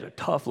 And these guys are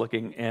tough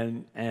looking,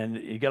 and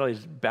you got all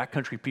these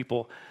backcountry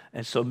people.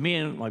 And so me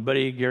and my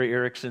buddy Gary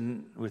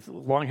Erickson, with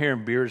long hair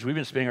and beards, we've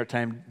been spending our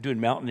time doing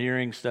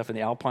mountaineering stuff in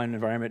the alpine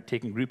environment,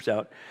 taking groups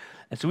out.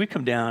 And so we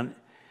come down,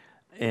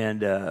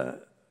 and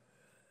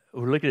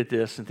we're looking at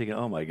this and thinking,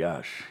 oh my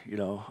gosh,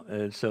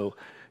 And so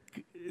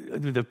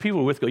the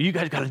people with go, you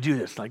guys got to do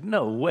this. Like,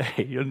 no way,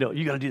 you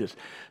got to do this.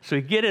 So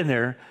we get in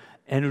there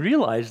and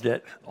realize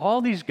that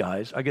all these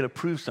guys are going to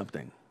prove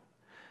something.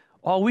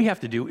 All we have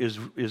to do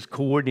is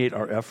coordinate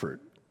our effort.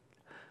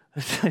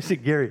 I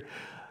said, Gary,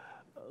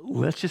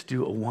 let's just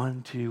do a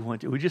 1, 2, 1,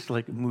 2. We just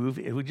move.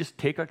 We just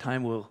take our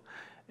time.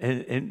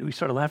 And we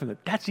started laughing.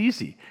 That's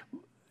easy.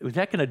 Was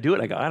that going to do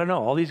it? I go, I don't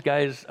know. All these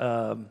guys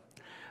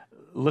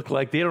look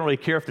like they don't really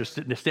care if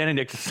they're standing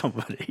next to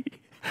somebody.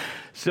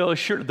 So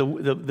sure,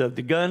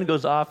 the gun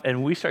goes off,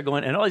 and we start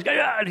going, and all these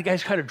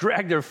guys kind of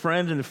drag their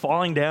friends and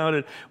falling down,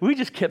 and we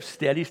just kept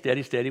steady,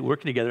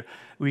 working together.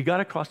 We got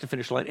across the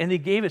finish line, and they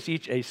gave us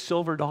each a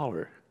silver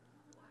dollar.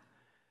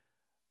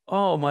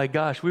 Oh my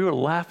gosh, we were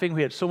laughing.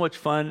 We had so much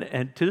fun,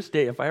 and to this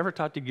day, if I ever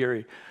talk to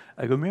Gary,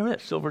 I go, remember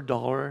that silver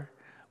dollar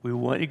we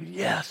won? He goes,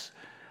 yes.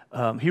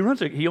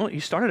 He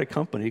started a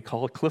company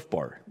called Cliff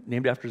Bar,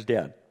 named after his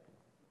dad.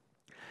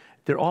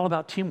 They're all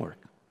about teamwork.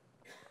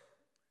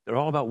 They're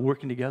all about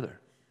working together.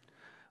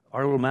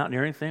 Our little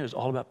mountaineering thing is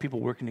all about people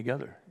working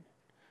together.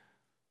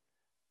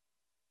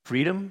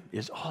 Freedom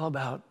is all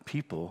about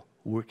people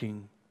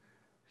working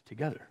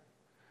together.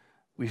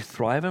 We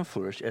thrive and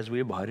flourish as we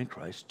abide in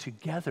Christ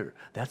together.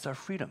 That's our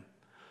freedom.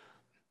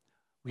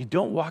 We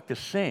don't walk the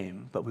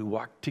same, but we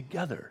walk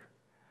together.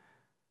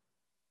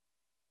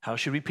 How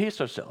should we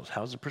pace ourselves?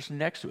 How's the person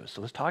next to us?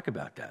 So let's talk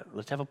about that.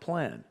 Let's have a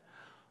plan.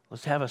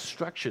 Let's have a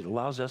structure that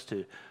allows us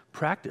to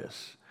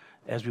practice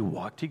as we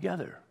walk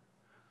together.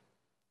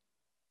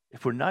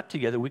 If we're not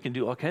together, we can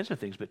do all kinds of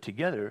things, but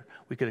together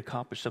we can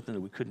accomplish something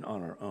that we couldn't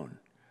on our own.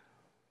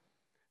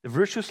 The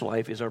virtuous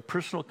life is our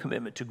personal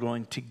commitment to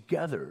growing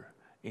together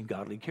in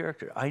godly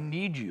character. I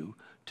need you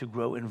to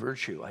grow in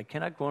virtue. I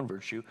cannot grow in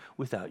virtue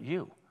without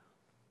you.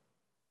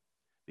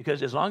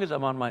 Because as long as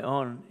I'm on my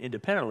own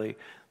independently,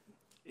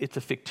 it's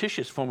a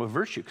fictitious form of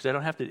virtue because I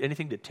don't have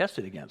anything to test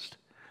it against.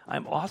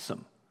 I'm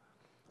awesome.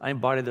 I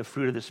embody the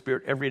fruit of the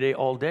Spirit every day,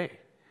 all day,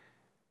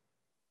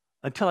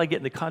 until I get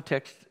in the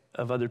context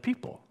of other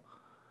people.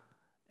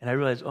 And I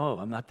realize,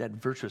 I'm not that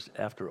virtuous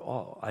after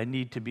all. I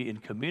need to be in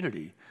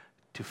community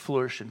to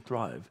flourish and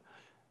thrive.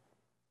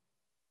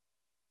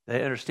 I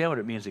understand what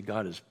it means that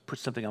God has put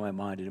something on my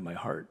mind and in my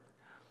heart,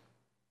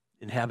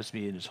 inhabits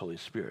me in His Holy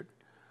Spirit.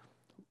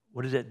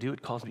 What does that do?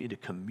 It calls me into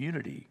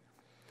community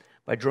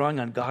by drawing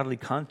on godly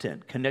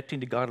content,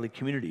 connecting to godly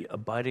community,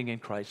 abiding in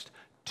Christ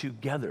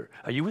together.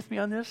 Are you with me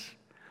on this?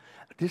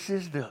 This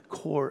is the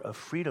core of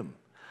freedom.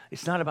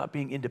 It's not about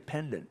being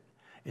independent.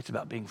 It's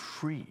about being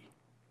free.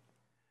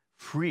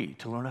 Free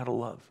to learn how to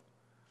love.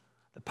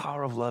 The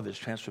power of love is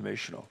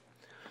transformational.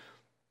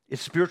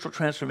 It's spiritual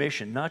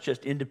transformation, not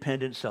just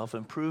independent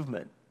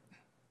self-improvement.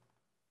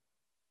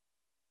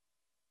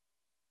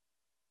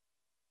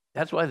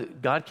 That's why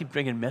God keeps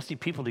bringing messy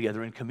people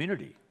together in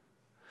community.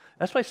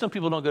 That's why some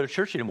people don't go to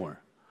church anymore.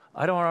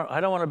 I don't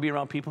want to be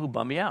around people who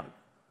bum me out.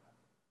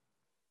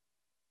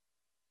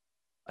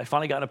 I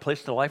finally got in a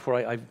place in life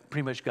where I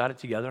pretty much got it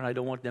together, and I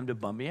don't want them to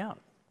bum me out.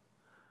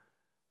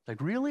 It's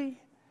like, really?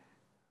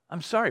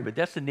 I'm sorry, but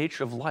that's the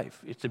nature of life.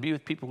 It's to be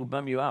with people who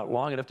bum you out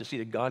long enough to see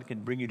that God can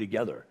bring you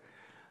together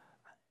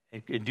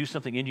and do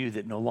something in you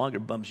that no longer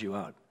bums you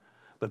out,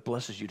 but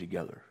blesses you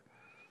together.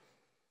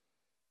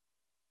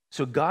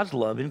 So God's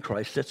love in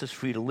Christ sets us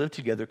free to live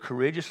together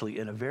courageously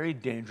in a very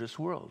dangerous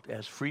world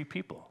as free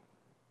people.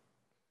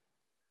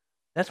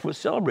 That's worth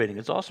celebrating.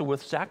 It's also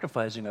worth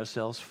sacrificing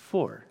ourselves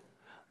for,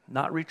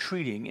 not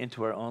retreating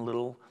into our own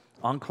little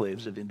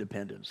enclaves of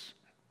independence.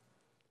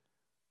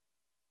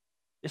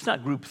 It's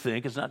not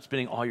groupthink. It's not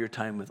spending all your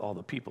time with all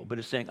the people, but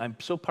it's saying, I'm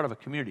so part of a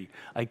community,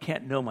 I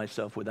can't know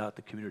myself without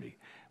the community.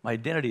 My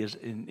identity is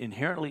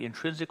inherently,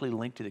 intrinsically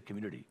linked to the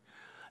community.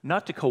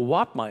 Not to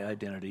co-opt my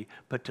identity,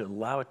 but to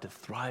allow it to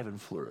thrive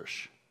and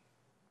flourish.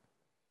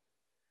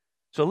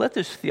 So let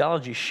this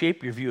theology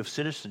shape your view of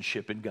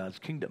citizenship in God's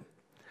kingdom.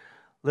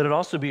 Let it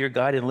also be your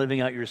guide in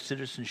living out your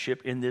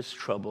citizenship in this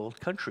troubled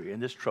country, in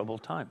this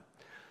troubled time.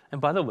 And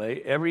by the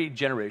way, every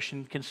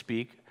generation can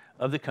speak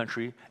of the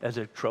country as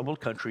a troubled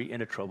country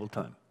in a troubled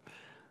time.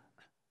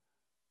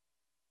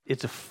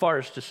 It's a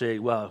farce to say,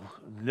 well,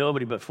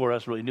 nobody before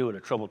us really knew what a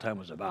troubled time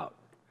was about.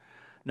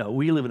 No,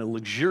 we live in a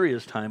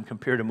luxurious time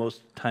compared to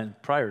most times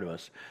prior to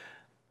us.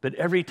 But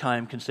every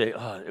time can say,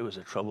 oh, it was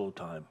a troubled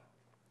time.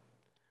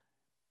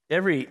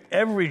 Every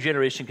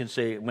generation can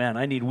say, man,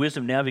 I need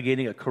wisdom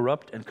navigating a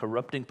corrupt and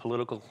corrupting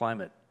political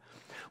climate.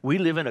 We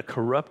live in a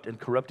corrupt and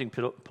corrupting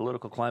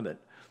political climate.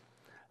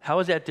 How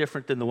is that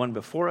different than the one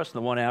before us and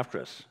the one after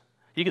us?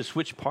 You can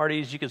switch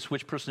parties, you can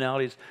switch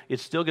personalities.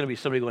 It's still going to be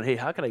somebody going, hey,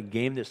 how can I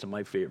game this in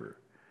my favor?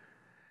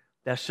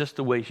 That's just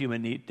the way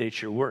human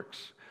nature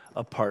works,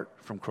 apart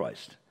from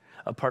Christ,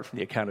 apart from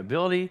the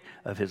accountability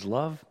of his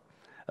love,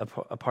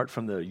 apart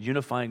from the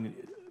unifying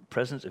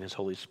presence of his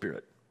Holy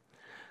Spirit.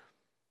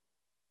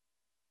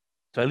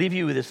 So I leave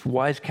you with this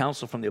wise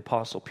counsel from the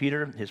Apostle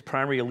Peter. His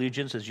primary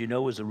allegiance, as you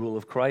know, is the rule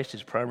of Christ,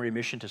 his primary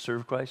mission to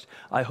serve Christ.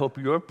 I hope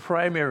your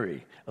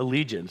primary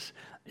allegiance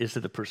is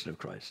to the person of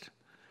Christ.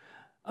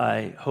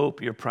 I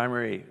hope your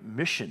primary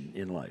mission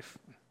in life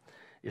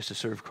is to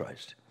serve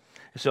Christ.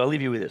 So I'll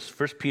leave you with this.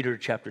 1 Peter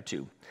chapter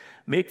 2.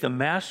 Make the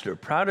master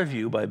proud of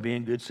you by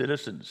being good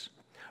citizens.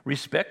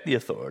 Respect the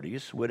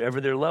authorities, whatever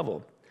their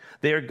level.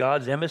 They are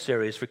God's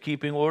emissaries for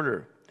keeping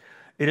order.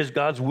 It is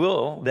God's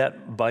will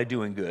that by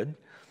doing good,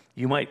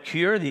 you might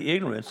cure the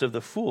ignorance of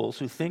the fools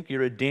who think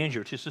you're a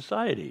danger to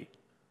society.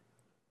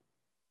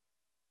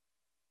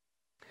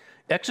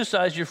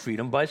 Exercise your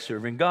freedom by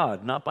serving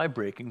God, not by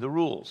breaking the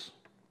rules.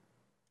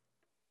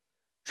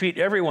 Treat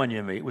everyone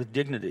you meet with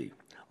dignity.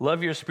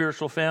 Love your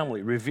spiritual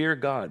family. Revere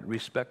God.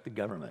 Respect the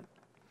government.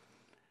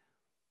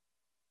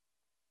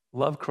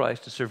 Love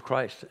Christ to serve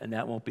Christ, and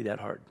that won't be that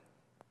hard.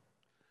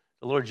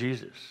 The Lord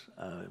Jesus,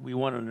 we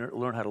want to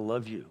learn how to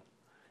love you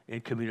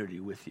in community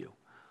with you.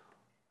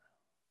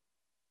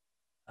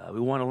 We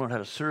want to learn how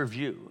to serve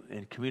you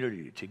in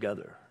community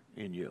together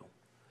in you.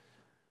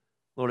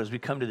 Lord, as we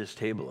come to this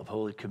table of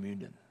Holy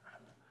Communion,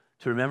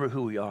 to remember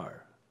who we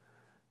are,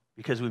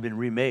 because we've been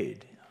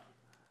remade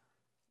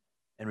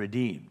and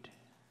redeemed,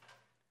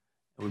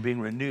 and we're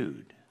being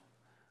renewed.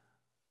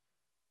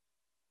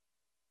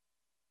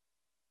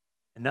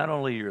 And not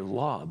only your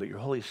law, but your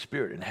Holy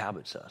Spirit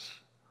inhabits us.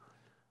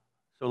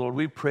 So, Lord,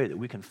 we pray that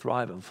we can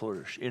thrive and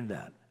flourish in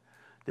that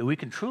we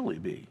can truly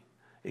be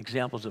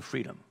examples of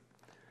freedom,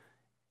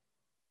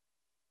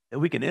 that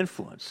we can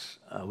influence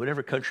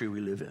whatever country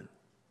we live in,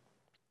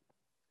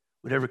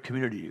 whatever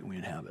community we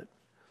inhabit,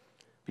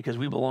 because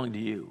we belong to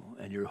you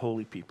and your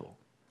holy people.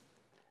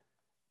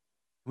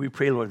 We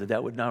pray, Lord,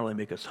 that would not only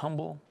make us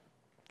humble,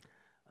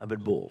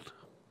 but bold.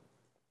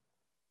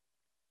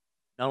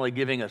 Not only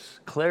giving us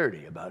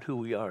clarity about who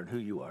we are and who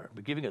you are,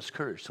 but giving us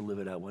courage to live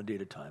it out one day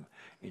at a time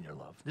in your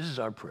love. This is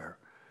our prayer.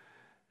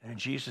 And in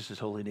Jesus'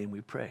 holy name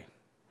we pray.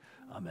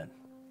 Amen.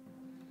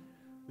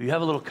 You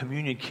have a little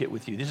communion kit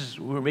with you.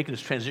 We're making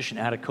this transition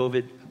out of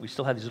COVID. We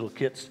still have these little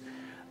kits.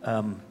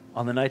 On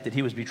the night that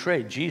he was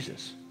betrayed,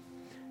 Jesus,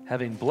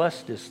 having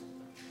blessed this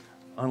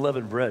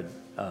unleavened bread,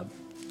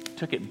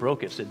 took it and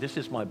broke it, said, this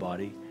is my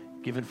body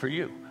given for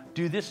you.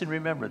 Do this in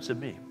remembrance of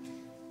me.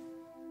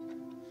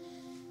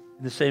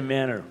 In the same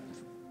manner,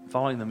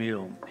 following the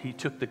meal, he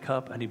took the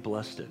cup and he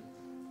blessed it.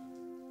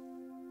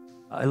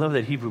 I love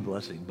that Hebrew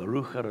blessing.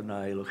 Baruch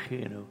Adonai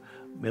Eloheinu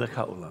melech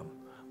haolam,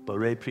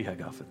 borei pri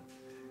hagafen.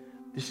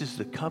 This is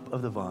the cup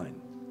of the vine.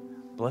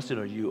 Blessed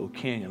are you, O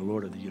King and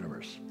Lord of the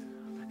universe.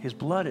 His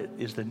blood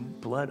is the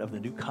blood of the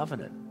new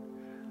covenant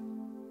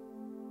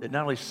that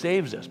not only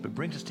saves us, but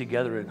brings us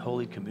together in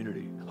holy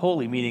community.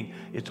 Holy meaning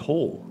it's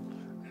whole.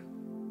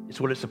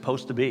 It's what it's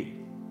supposed to be.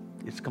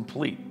 It's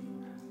complete.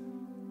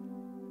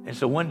 And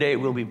so one day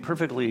we'll be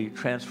perfectly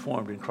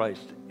transformed in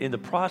Christ. In the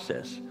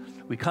process,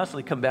 we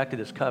constantly come back to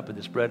this cup and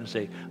this bread and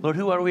say, Lord,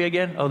 who are we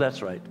again? Oh,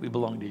 that's right. We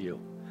belong to you.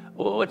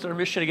 Oh, what's our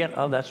mission again?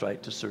 Oh, that's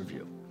right. To serve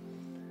you.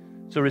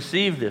 So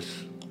receive this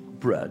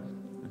bread,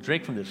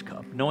 drink from this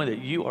cup, knowing that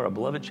you are a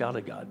beloved child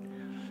of God,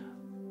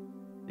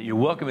 that you're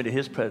welcome into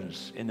his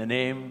presence in the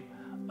name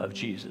of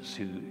Jesus,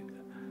 who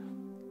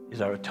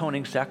is our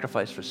atoning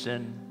sacrifice for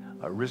sin,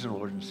 our risen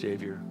Lord and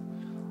Savior,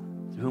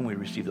 through whom we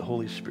receive the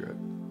Holy Spirit.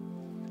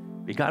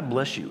 May God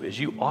bless you as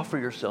you offer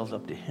yourselves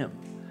up to him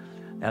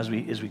as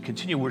we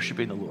continue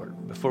worshiping the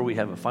Lord before we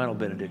have a final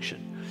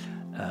benediction.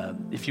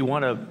 If you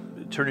want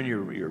to turn in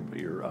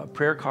your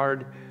prayer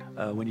card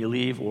when you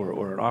leave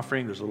or an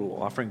offering, there's a little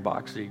offering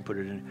box that you can put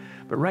it in.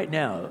 But right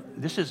now,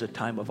 this is a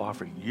time of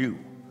offering you.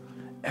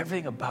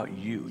 Everything about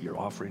you, you're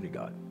offering to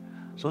God.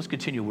 So let's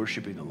continue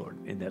worshiping the Lord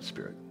in that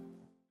spirit.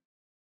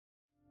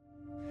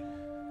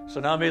 So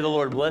now may the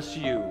Lord bless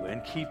you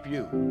and keep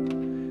you.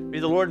 May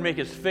the Lord make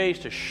his face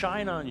to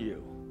shine on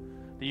you,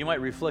 that you might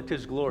reflect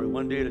his glory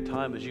one day at a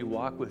time as you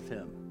walk with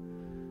him.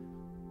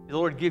 May the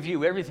Lord give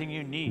you everything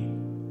you need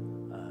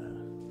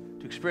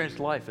to experience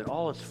life in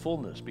all its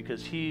fullness,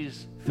 because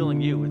he's filling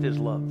you with his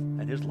love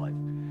and his life.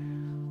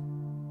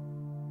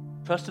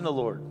 Trust in the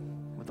Lord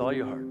with all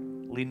your heart.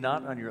 Lean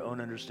not on your own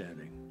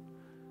understanding.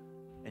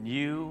 And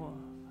you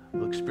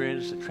will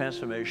experience a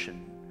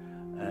transformation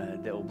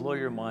that will blow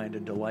your mind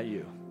and delight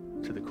you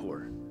to the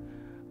core,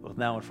 both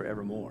now and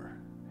forevermore.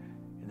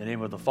 In the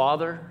name of the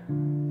Father,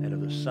 and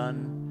of the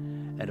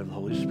Son, and of the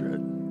Holy Spirit.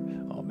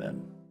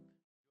 Amen.